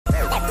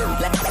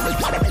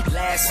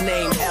last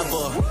name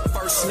ever,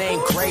 first name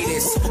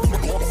greatest.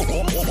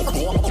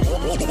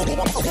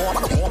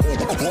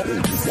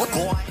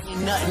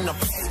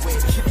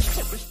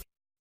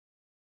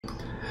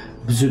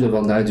 We zullen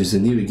vandaag dus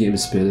een nieuwe game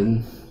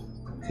spelen,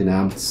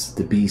 genaamd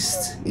The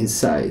Beast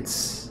Inside.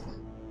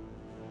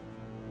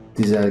 Het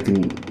is eigenlijk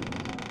een...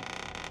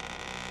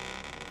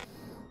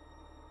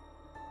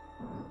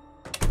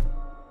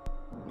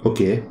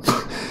 Oké.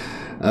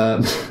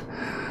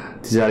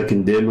 Het is eigenlijk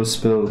een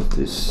demospel,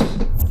 dus...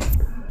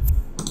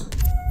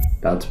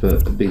 Laten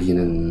we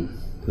beginnen.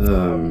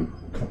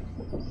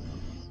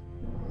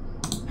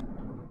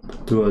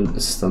 Doe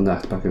een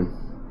standaard pakken.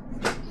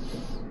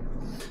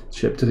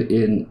 Chapter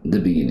 1,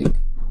 the beginning.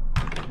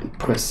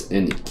 Press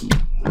any key.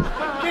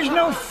 There's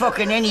no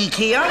fucking any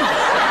key on.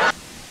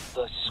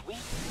 The sweep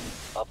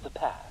of the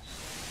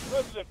past.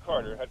 President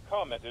Carter had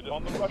commented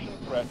on the Russian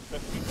threat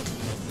that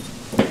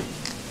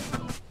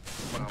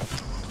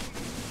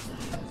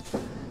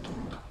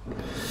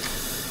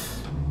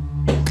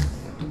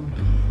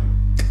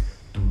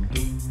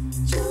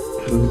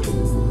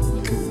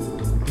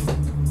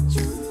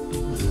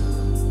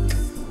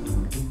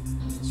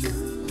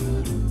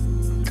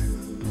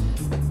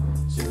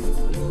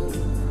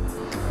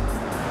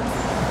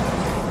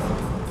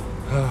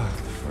The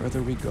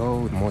further we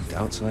go, the more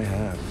doubts I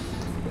have.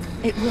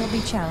 It will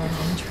be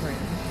challenging, true.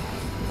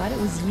 But it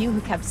was you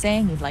who kept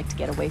saying you'd like to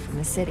get away from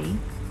the city.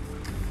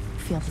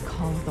 Feel the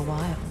call of the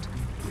wild.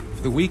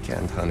 For the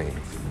weekend, honey.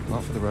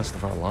 Not for the rest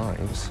of our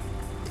lives.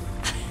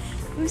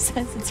 Who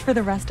says it's for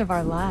the rest of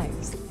our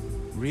lives?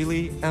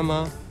 Really,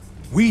 Emma?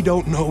 We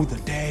don't know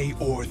the day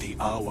or the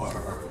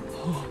hour.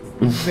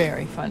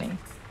 Very funny.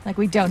 Like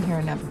we don't hear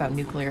enough about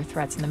nuclear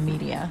threats in the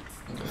media.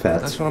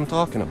 That's what I'm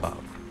talking about.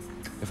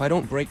 If I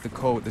don't break the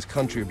code, this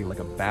country would be like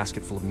a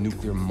basket full of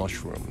nuclear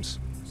mushrooms.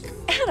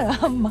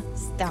 Adam,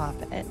 stop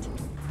it.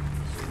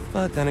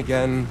 But then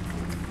again,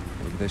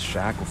 maybe this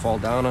shack will fall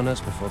down on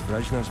us before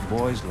Brezhnev's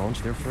boys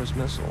launch their first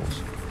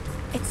missiles.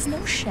 It's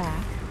no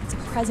shack. It's a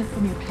present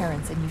from your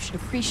parents, and you should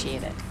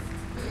appreciate it.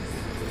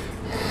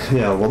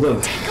 Ja, wat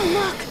dan? Take a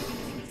look!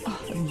 Oh,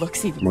 it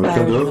looks even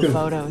better than the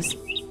photos.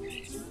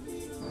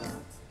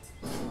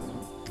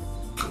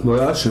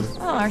 Voyage.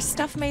 Oh, our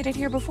stuff made it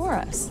here before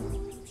us.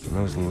 And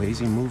those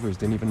lazy movers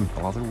didn't even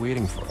bother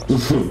waiting for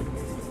us.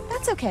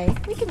 That's okay.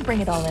 We can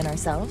bring it all in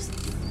ourselves.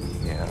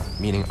 Yeah,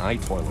 meaning I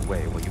toil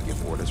away while you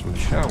give orders from the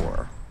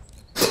shower.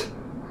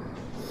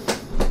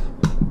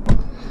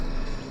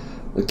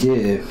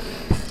 Oké.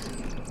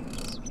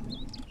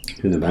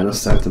 We kunnen bijna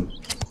starten.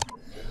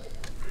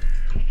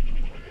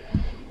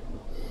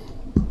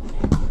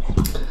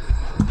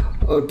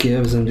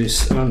 Oké, we zijn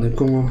dus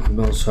aangekomen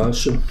bij ons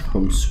huisje.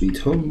 Home sweet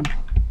home.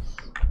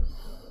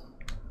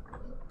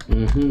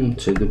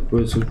 Check the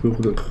person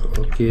cooker.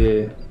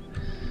 Oké.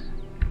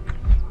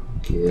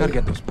 Gotta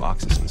get those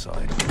boxes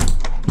inside.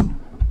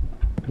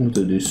 We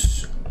moeten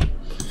dus...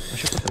 I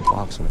should put the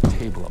box on the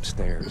table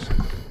upstairs.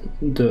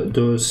 De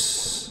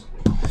doos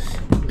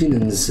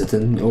binnen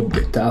zetten op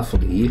de tafel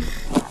hier.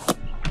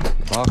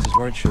 The box is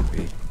where it should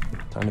be.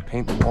 Time to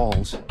paint the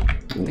walls.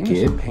 I think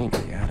there's some paint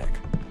in the attic.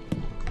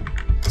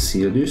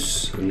 Zie je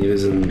dus. En hier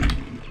is een...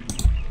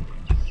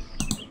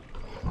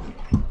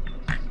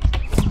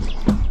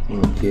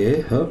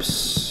 Oké,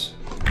 hups.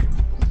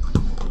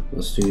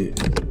 Als u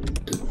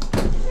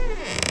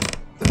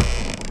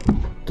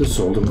de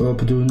zolder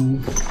open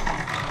doen.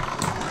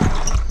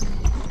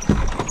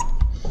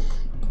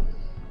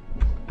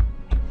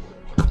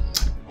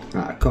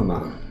 Ah, come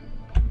on.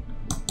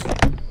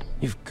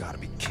 You've got to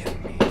be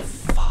kidding me.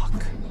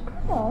 Fuck.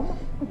 Mom,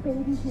 the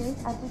baby hears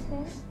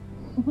everything,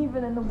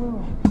 even in the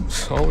womb.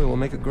 So we will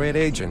make a great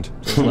agent,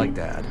 just like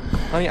Dad.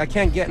 Honey, I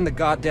can't get in the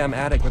goddamn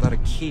attic without a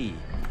key.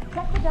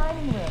 Check the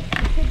dining room.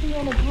 It should be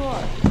in a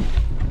drawer.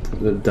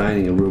 The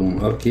dining room,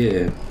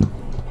 okay.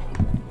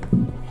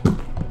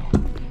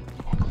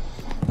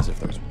 As if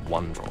there's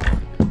one drawer.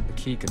 The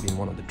key could be in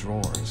one of the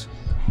drawers.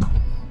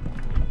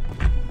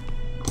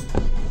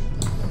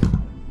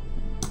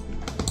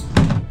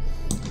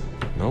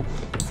 Nope,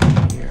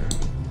 here.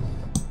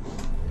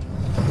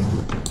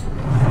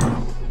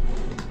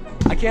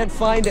 I can't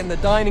find it in the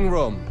dining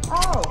room.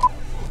 Oh,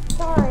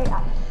 sorry.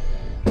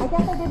 I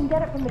guess I didn't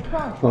get it from the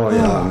trunk. Oh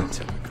ja,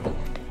 Typical.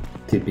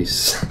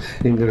 typisch.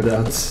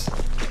 Inderdaad.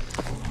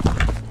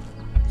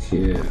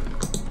 Oké.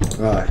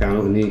 Ah, ga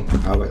nog niet.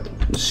 Ah, wacht.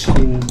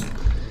 Misschien.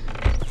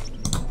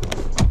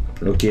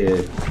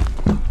 Oké.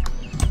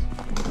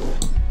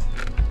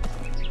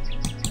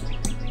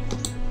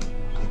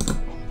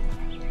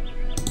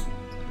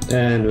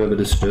 En we hebben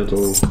de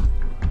sleutel.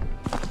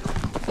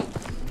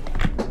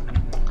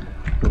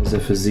 Eens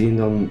even zien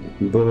dan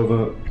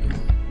boven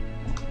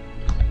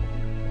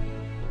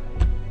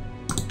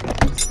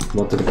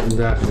wat er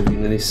daar te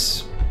vinden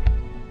is.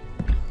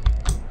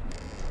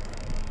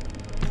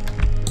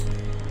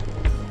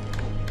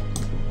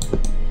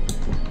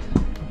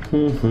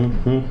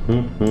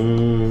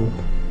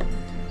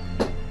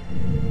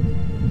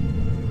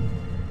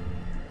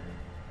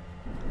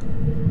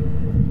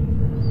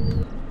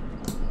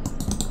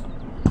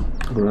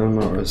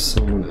 Grandma or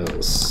someone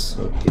else.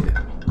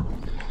 Oké.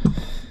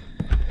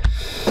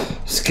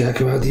 Eens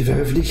kijken waar die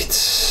verf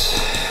ligt.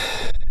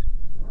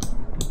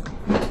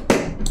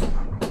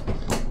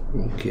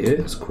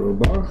 Oké,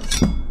 scrollbar.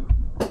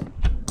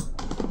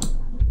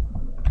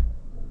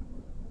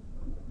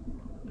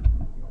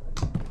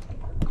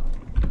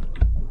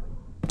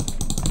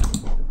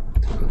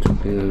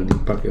 Die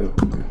pakken.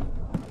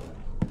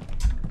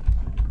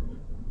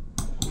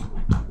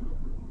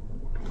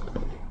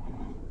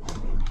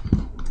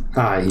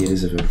 Ah, hier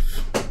is de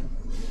verf.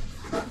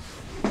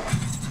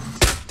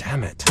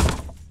 Damn it.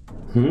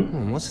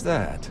 What's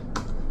that?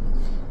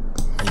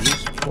 A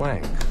loose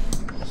plank.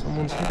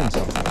 Someone's hidden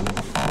something on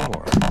the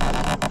floor.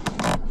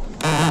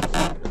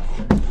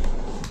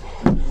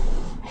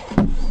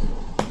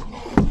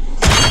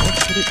 What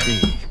could it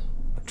be?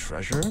 A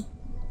treasure?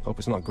 Hope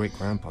it's not Great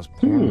Grandpa's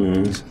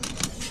porn.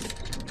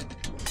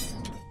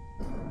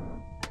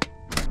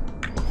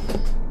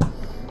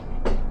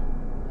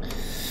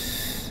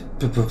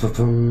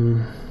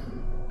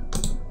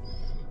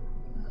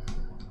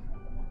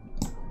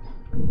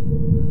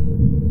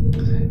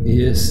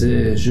 Yes,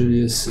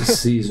 Julius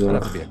Caesar.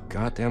 That'd have to be a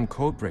goddamn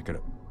code breaker.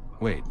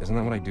 Wait, isn't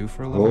that what I do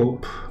for a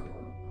living?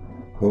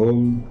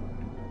 Home.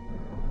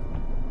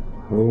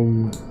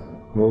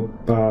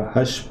 Hoppa.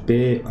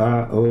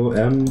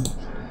 H-P-A-O-M.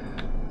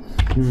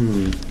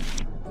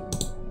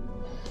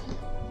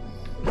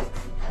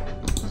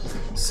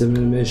 Some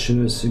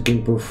animation is you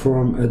can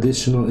perform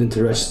additional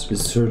interactions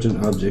with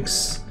certain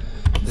objects.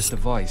 This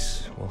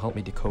device will help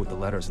me decode the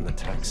letters in the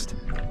text.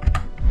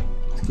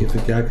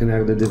 Even kijken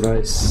naar de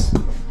device.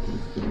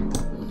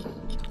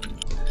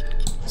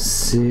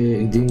 C,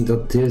 ik denk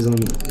dat deze dan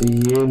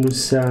J moet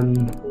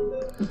zijn.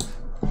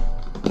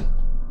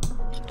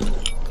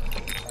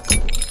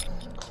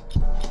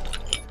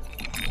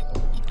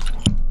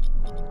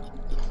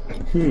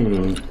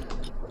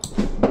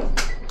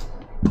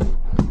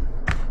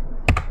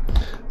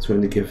 Zo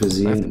wil ik even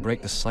I have to zien.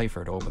 break the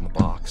cipher to open the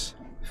box.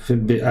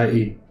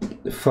 FBAI,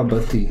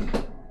 Fabati.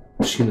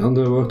 Misschien een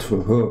ander woord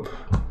voor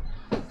hoop.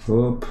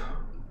 Hoop.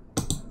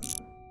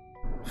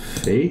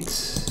 Fate.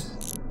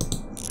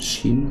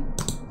 Misschien.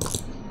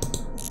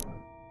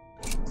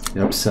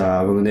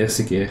 Japsa, van de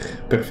eerste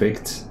keer.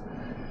 Perfect.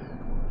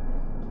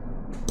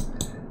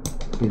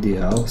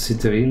 Ideaal.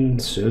 Zit erin.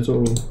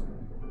 Sleutel.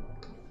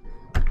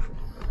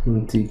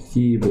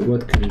 Antikie.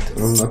 What can it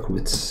unlock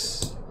with?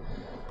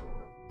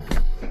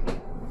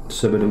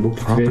 Ze hebben een boek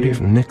Property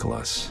gekregen. of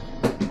Nicholas.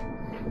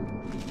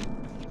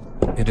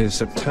 It is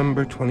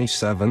September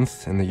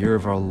 27th in the year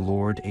of our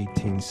Lord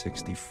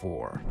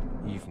 1864.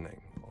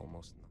 Evening.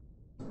 Almost.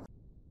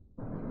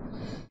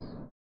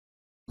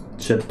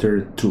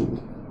 Chapter 2.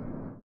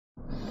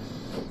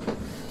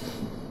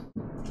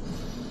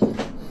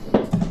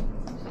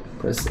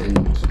 Press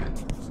enter.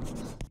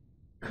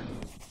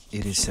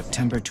 It is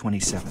September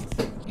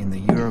 27th, in the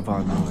year of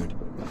our Lord,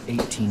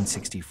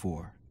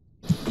 1864.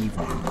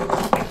 Evening.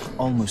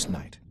 Almost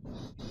night.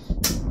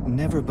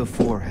 Never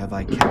before have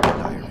I kept a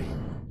diary,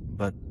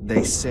 but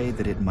they say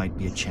that it might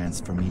be a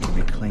chance for me to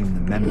reclaim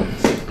the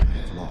memories I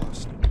have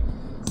lost.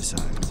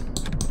 Besides,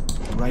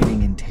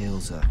 writing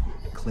entails a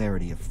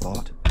clarity of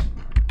thought,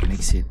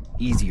 makes it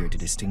easier to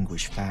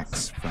distinguish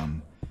facts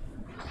from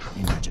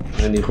imagination.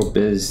 En hierop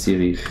is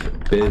hier.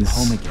 I'm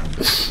home again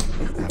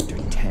after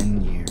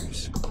 10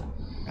 years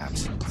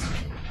absence.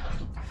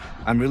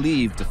 I'm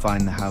relieved to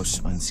find the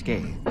house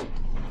unscathed.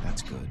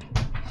 That's good.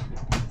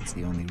 It's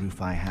the only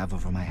roof I have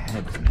over my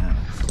head for now.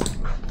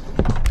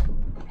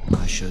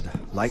 I should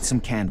light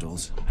some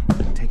candles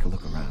and take a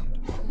look around.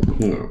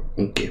 No,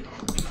 okay.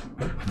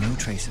 No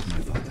trace of my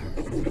father.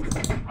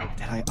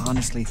 Did I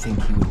honestly think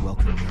he would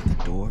welcome me at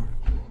the door?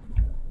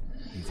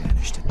 He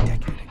vanished a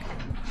decade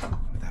ago,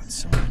 without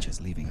so much as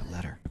leaving a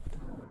letter.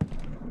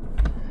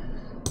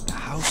 The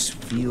house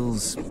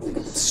feels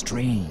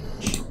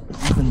strange,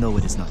 even though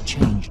it has not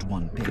changed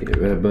one bit. Okay,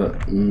 we hebben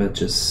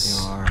matches.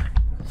 There are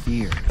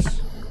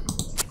fears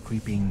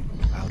creeping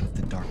out of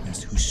the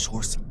darkness whose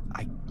source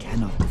I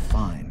cannot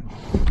define.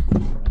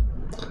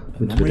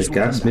 Moeten we de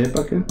kaars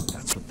meepakken?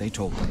 That's what they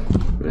told me.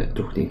 Nee,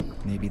 toch niet.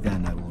 Maybe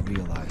then I will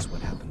realize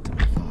what happened to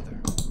my father.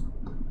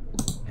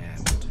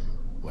 And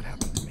what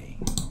happened to me.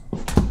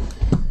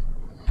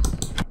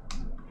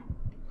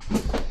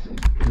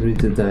 Read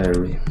the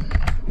diary.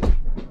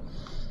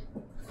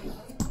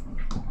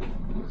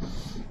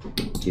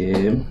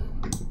 Okay.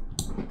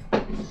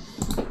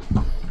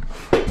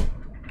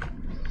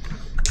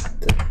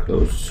 De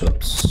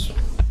close-ups.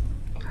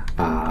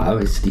 Ah,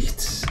 het is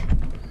dicht.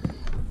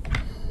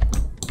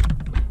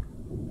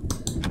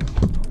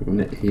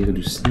 Nee, hier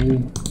dus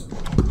niet.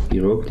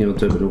 Hier ook niet, want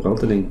we hebben nog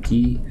altijd een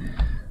key.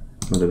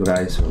 Maar de vraag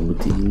is, waar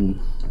moet die in?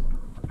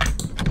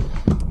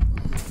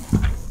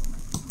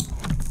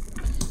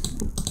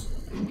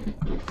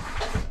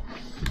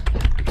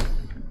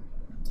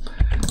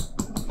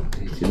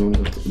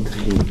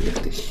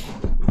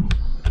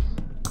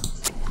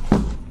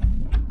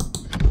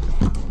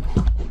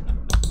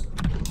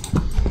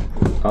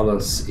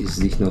 Alles is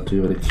dicht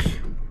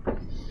natuurlijk.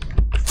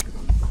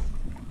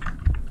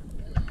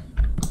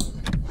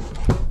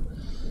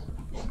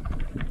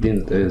 Ik denk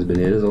dat het ergens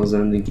beneden zal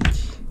zijn, denk ik.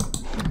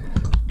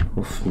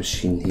 Of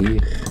misschien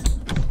hier.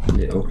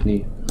 Nee, ook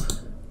niet.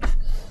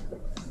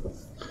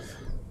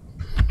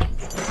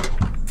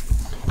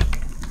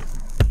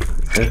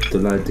 Have to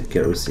light the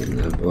kerosene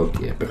lamp.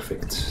 Oké,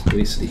 perfect. Er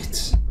is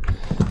licht.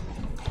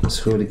 Dan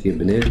schoon ik hier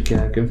beneden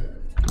kijken.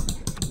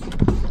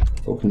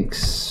 Ook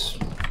niks.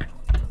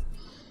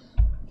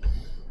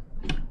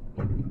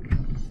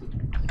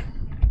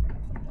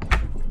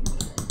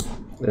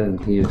 En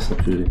hier is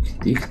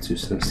natuurlijk dicht,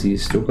 dus dan zie je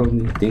het ook al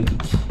niet, denk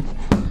ik.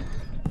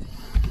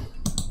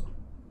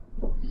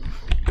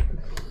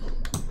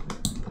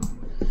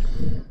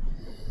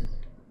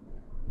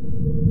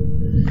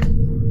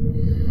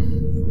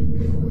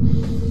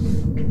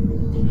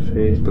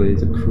 Fate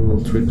played a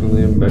cruel trick on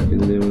him back in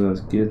the day when I was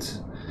a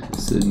kid.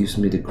 Still gives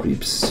me the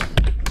creeps.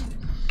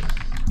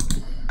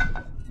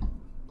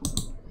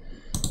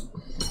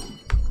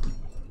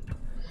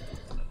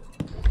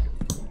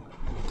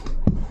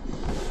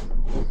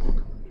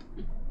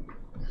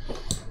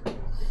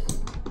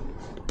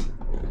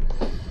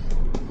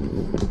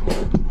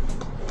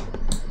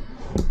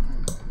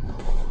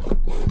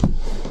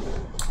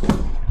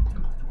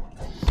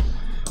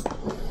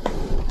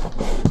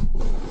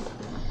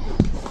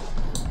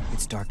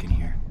 Dark in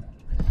here.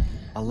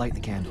 I'll light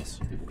the candles.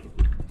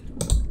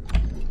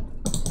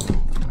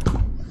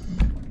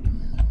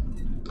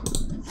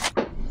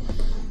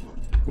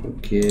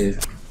 Okay.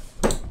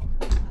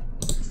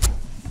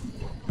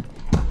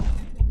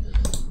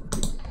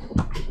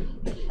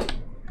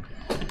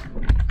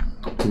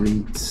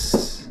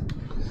 Reads.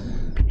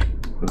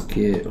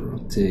 Okay,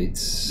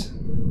 rotates.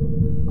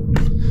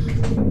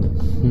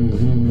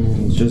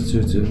 Just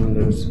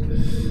 200.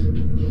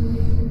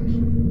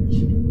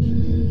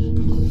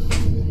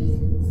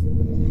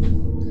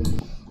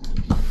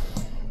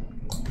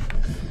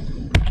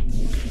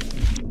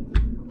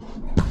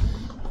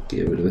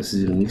 Oké, voor de rest is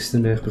hier niks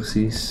meer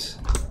precies.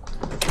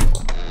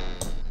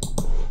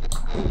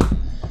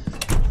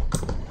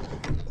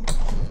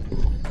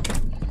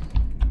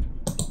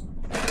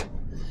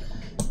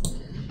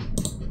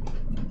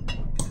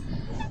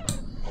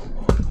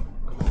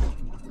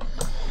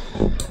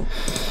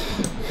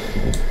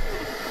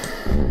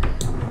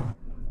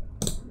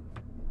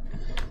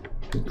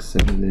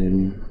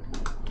 Examine.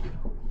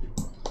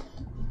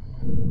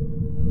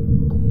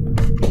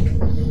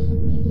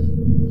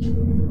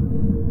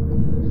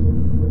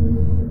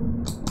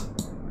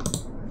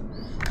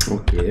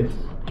 Oké.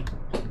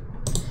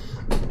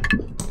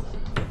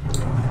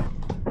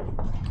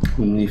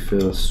 Niet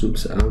veel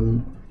soeps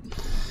aan.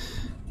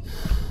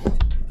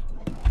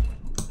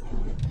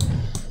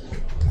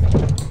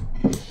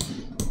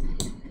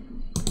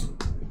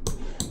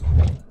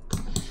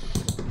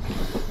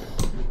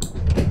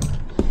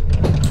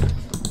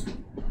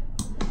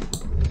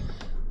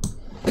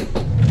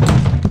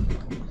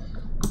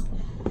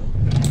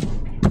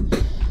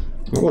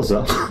 Wat was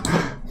dat?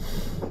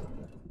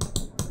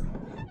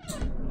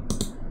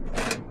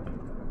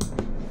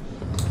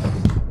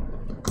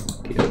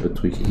 Oké, we hebben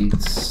terug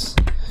iets.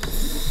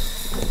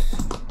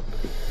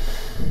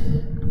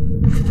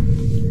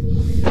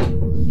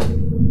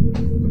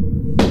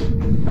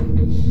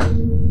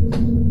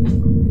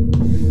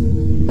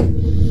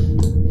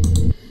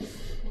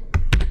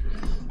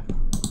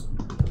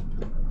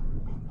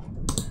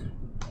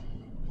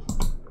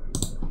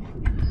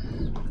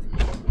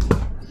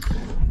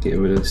 Oké,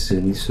 maar er is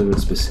hier niet zo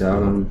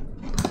speciaal aan.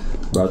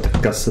 Buiten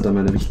kasten dat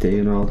mij een weg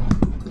tegenhouden.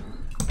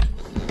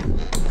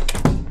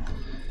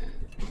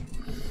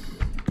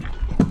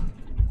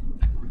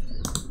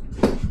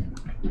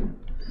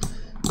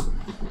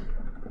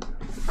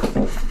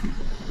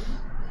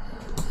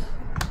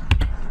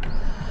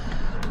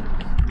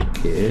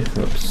 Oké,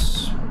 hops.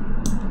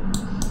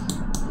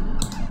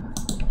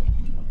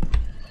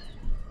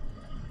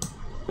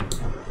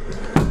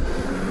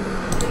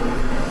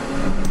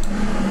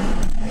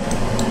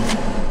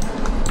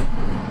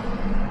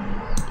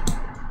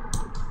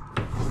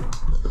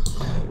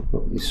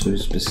 Niet zo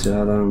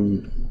speciaal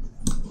aan.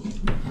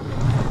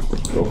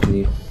 Ook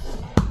niet.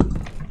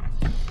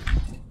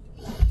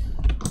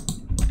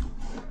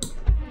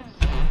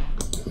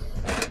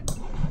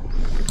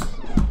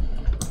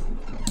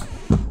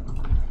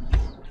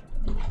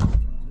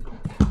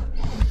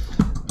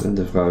 En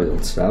de vrouw wil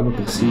slapen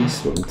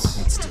precies, want...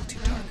 It's still too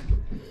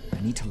dark.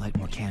 I need to light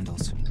more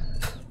candles.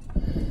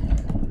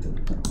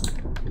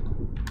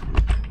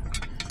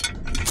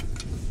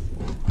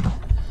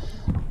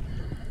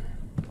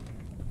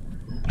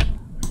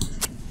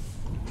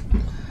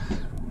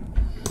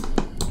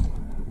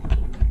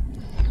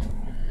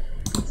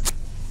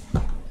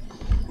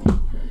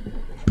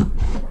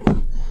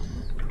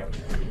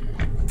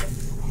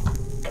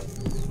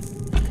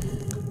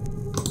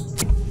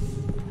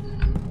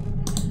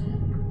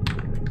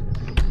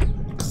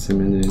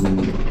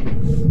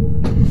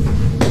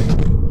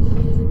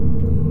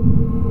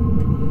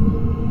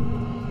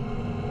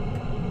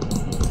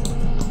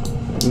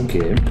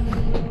 Oké.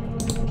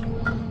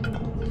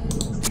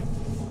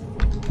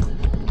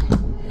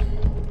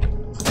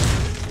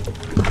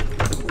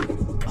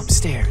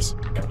 Upstairs.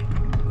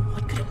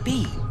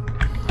 be?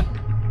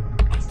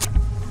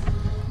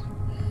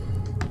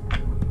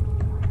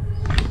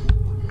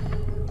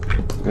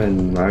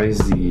 En waar is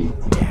die?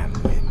 Damn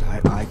it.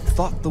 I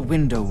thought the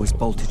window was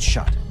bolted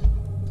shut.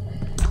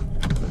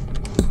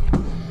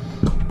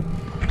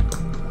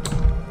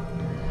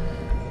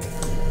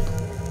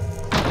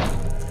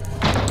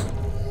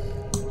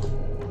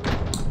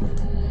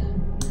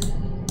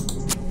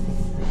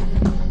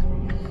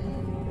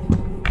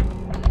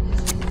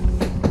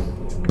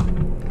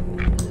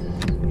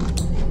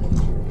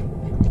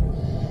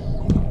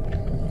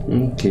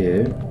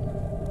 Oké.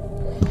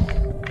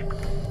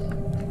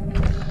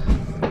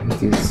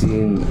 Ik kan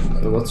zien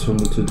wat we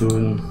moeten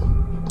doen.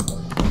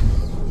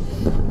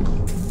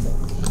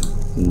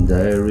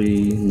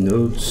 Diary,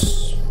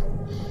 notes.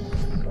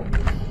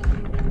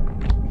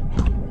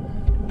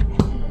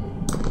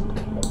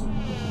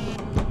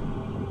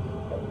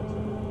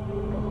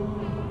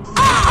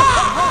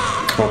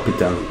 Pop it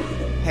down.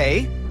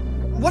 Hey,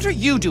 what are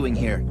you doing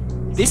here?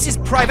 This is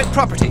private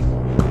property.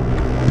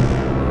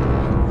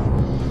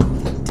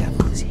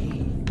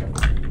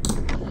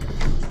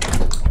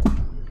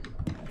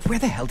 Where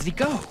the hell did he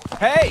go?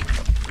 Hey!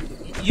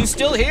 You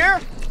still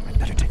here? I'd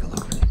better take a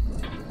look.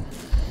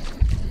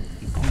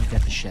 He pointed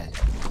at the shed.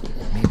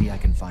 Maybe I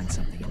can find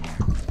something in there.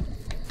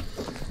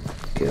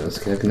 Oké, let's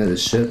kijken naar de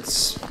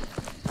sheds.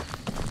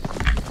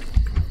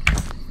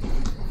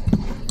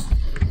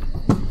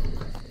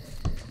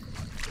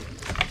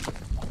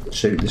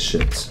 Check the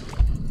sheds.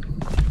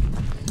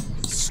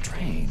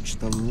 Strange.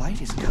 The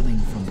light is coming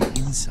from the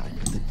inside,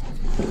 but the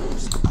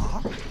door's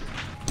locked.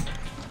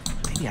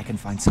 Maybe I can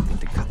find something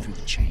to cut through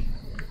the chain.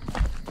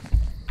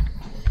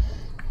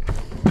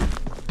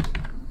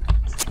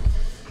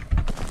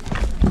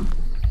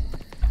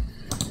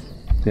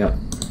 Ja.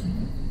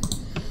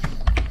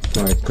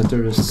 Alright,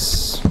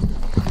 cutters.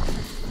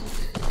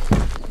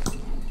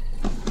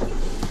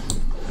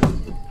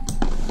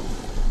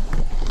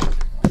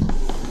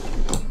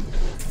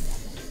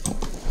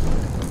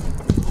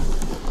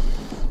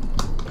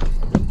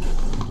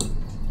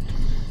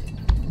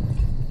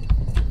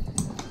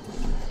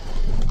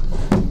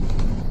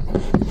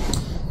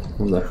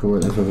 Dat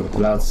gewoon even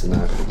verplaatsen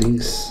naar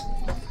links.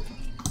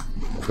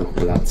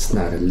 Verplaatst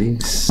naar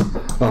links.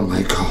 Oh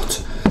my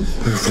god.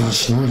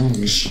 Verplaatst naar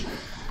links.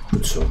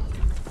 Goed zo.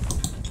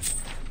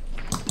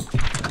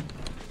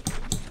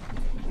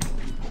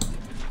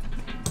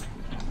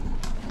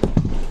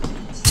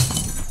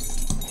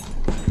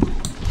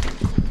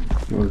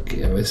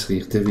 Oké, wat is er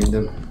hier te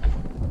vinden?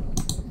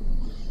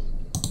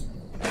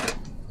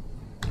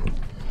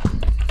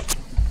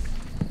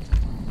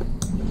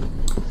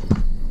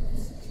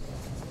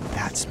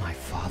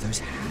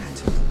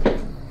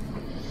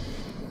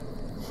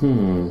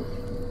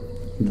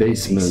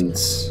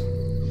 Basements.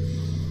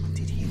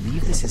 Did he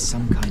leave this as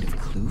some kind of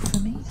clue for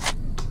me?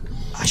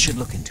 I should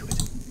look into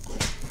it.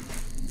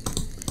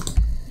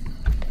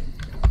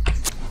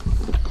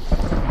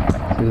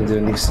 Ik denk dat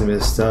er niks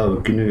meer staat,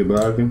 we kunnen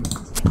gebruiken.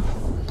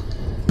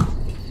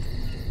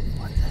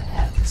 What the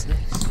hell is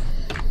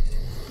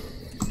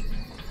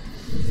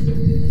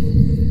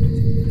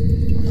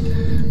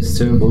this?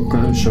 Terrible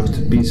crime shocked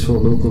the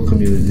peaceful local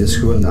community. Dit is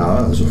gewoon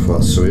alsof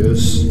wat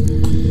serieus.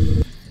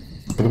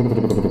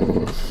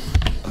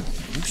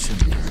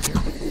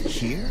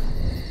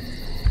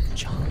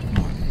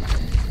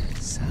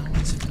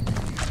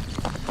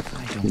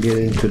 Get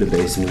into the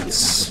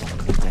basements.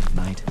 Dead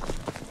night.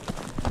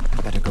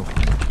 Better go home.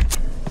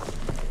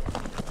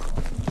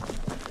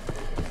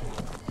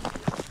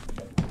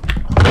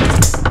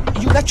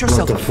 You let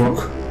yourself. What the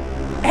fuck?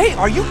 Hey,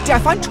 are you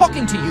deaf? I'm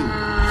talking to you.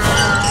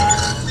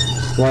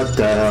 What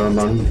the hell,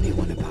 man? Tell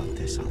anyone about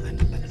this, I'll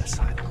end up in an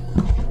asylum.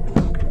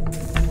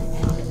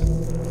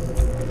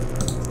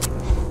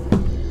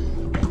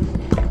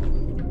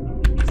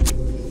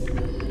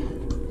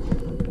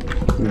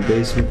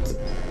 Basement.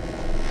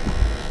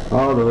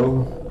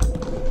 Hallo.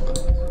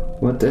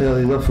 Wat de hel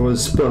is dat voor een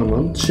spel,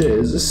 man?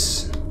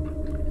 Jezus.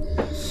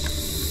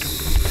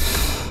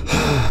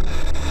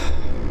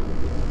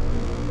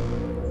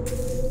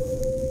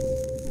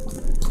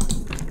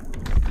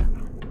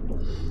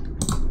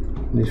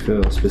 Niet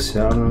veel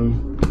speciaal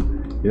aan.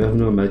 You have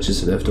no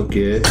matches left,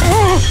 oké.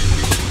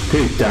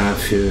 Goed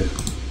taafje.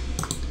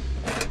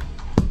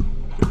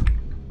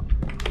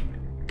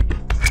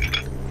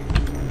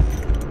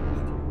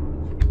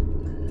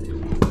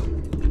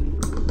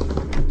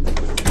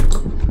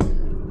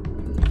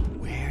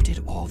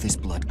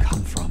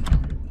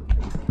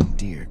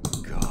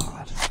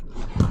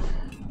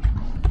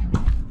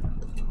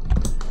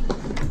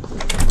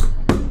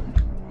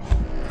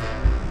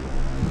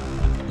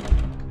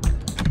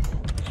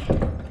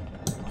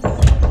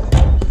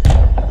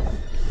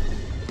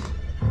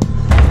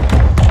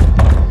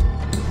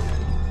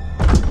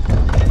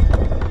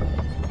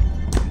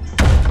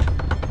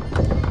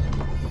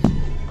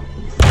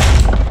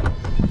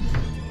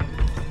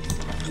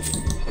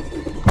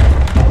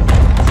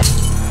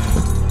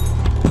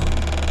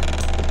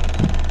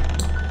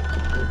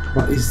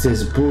 Is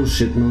deze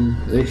bullshit, man?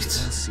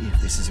 Echt. Let's see if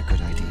this is a good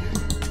idea.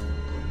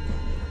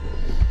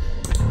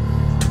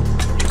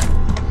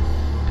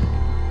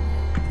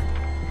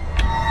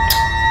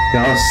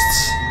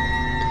 Gast.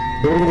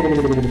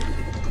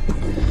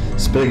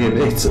 Spel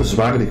je echt zo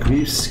zware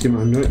creeps. Ik heb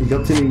nog nooit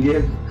gehad in een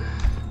game.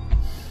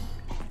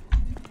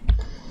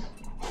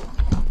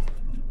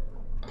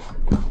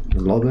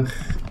 Een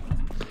ladder.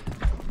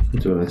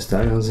 Moeten we eens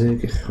daar gaan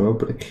zeker,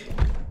 hopelijk.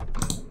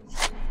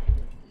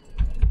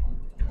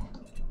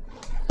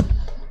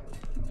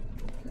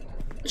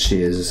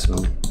 Jezus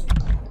man.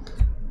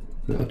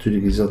 Ja,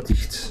 natuurlijk is dat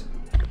dicht.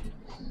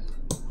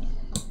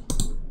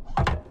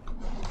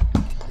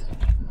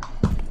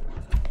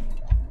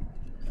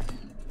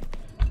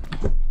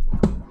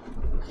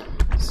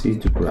 See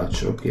to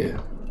crouch, oké.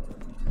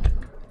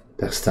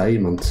 Daar staat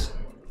iemand.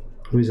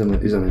 Hoe is dat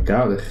een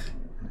kader?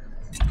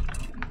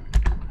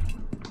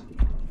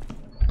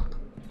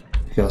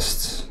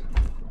 Gast.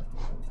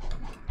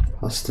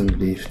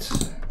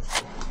 Alsjeblieft.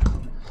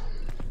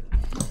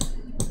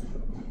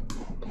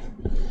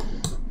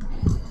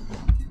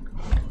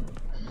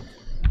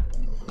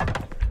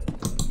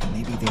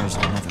 Maybe there's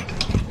another.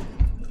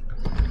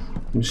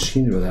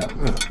 Misschien wel, ja.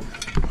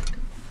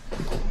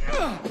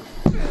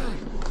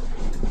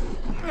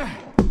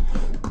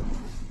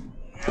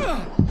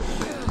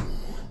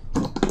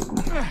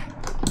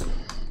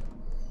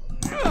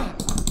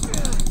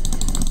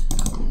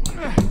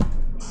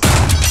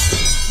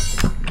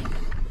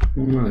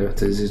 Nou ja,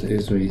 het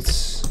is nog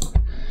iets.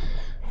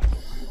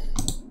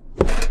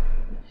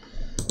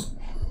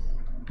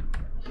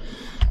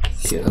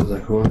 Oké, dat is dat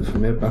gewoon even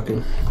meepakken.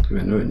 Ik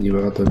weet nooit niet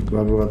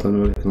waarvoor dat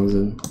nodig kan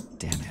zijn.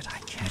 Damn it,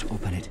 I can't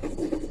open it.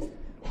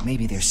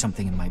 Maybe there's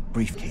something in my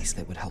briefcase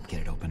that would help get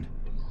it open.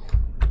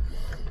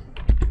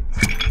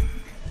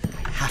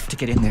 I have to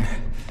get in there.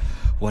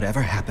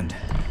 Whatever happened.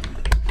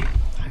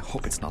 I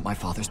hope it's not my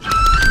father's blood.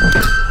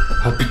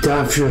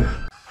 Kapitaanje.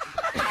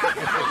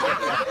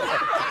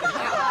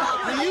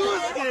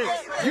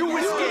 You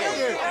were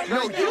scared.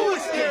 No, you were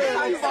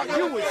scared.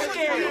 You were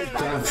scared.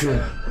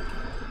 Kapitaanje.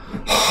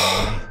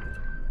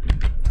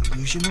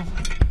 Delusional?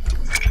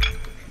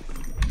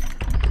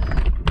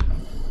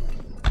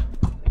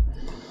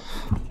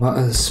 Wat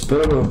een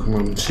spel ook,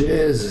 man.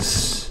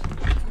 Jezus.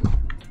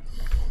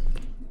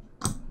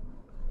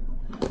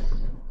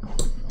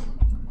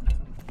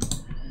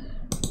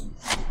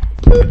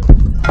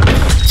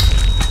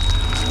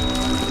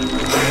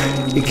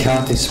 Ik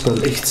haat dit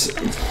spel echt.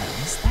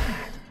 What's that?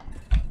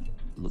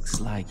 Looks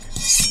like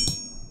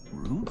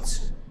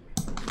roots?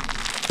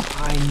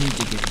 I need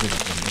to get rid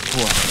of them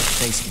before I hit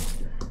the basement.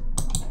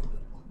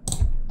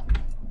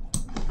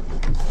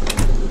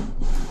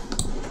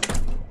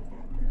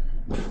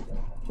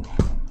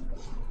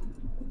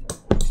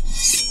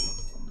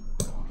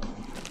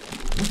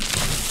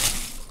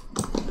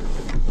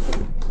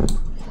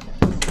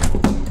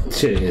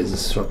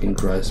 Jesus fucking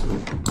Christ, man.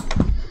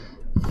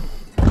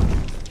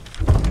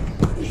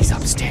 He's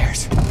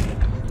upstairs.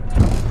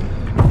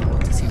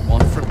 What does he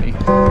want from me?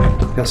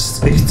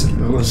 Gast, echt,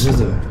 we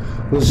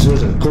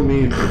zitten, kom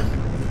hier.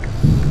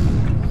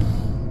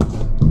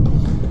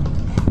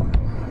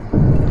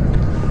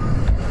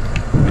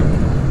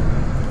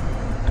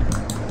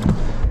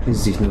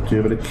 Is dicht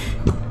natuurlijk.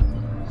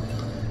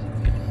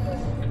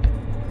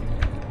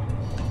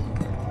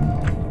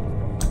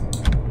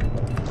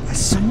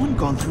 Has someone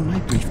gone through my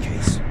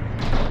briefcase?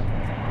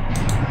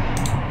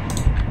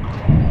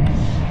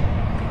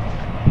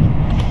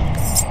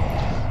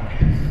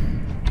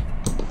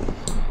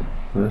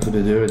 Even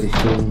de deur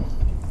dicht doen.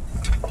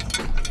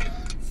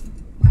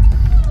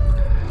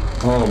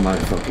 Oh my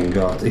fucking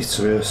god, echt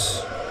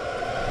serieus.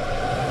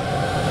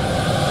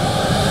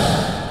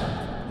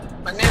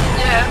 Who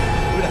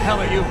the hell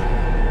are you?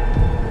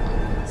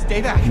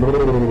 Stay back.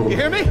 You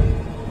hear me?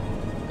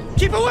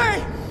 Keep away!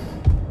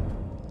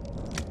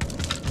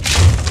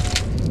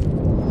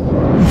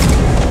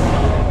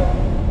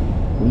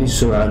 Niet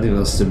zo aandigen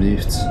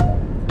alstublieft.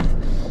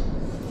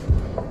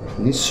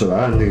 Niet zo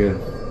aandigen.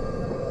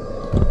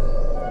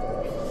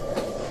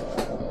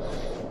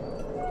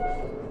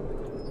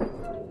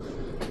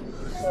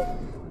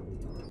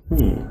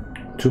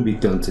 To be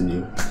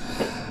continued.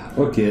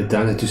 Okay,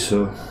 dan het dus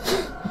zo.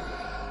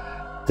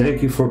 Thank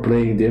you for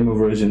playing demo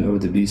version of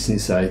the Beast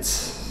Inside.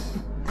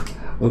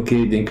 Oké,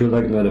 ik denk wel dat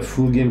ik naar de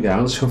full game ga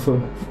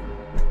aanschaffen.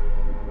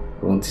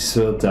 Want het is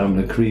wel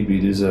tamelijk creepy,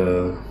 dus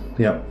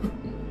ja.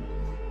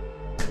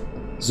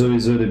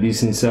 Sowieso de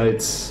Beast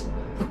Inside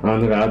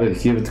aanrader.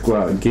 Ik geef het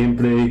qua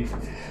gameplay,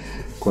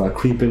 qua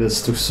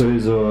creepiness toch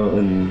sowieso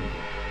een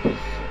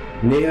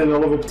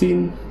 9,5 op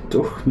 10.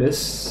 Toch,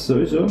 mes,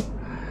 sowieso.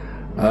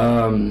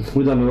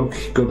 Hoe dan ook,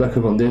 ik hoop dat je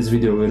van deze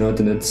video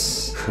genoten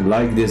hebt.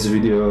 Like deze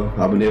video,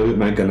 abonneer je op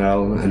mijn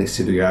kanaal en ik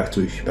zie je graag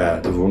terug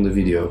bij de volgende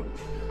video.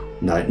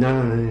 Night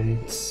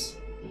night.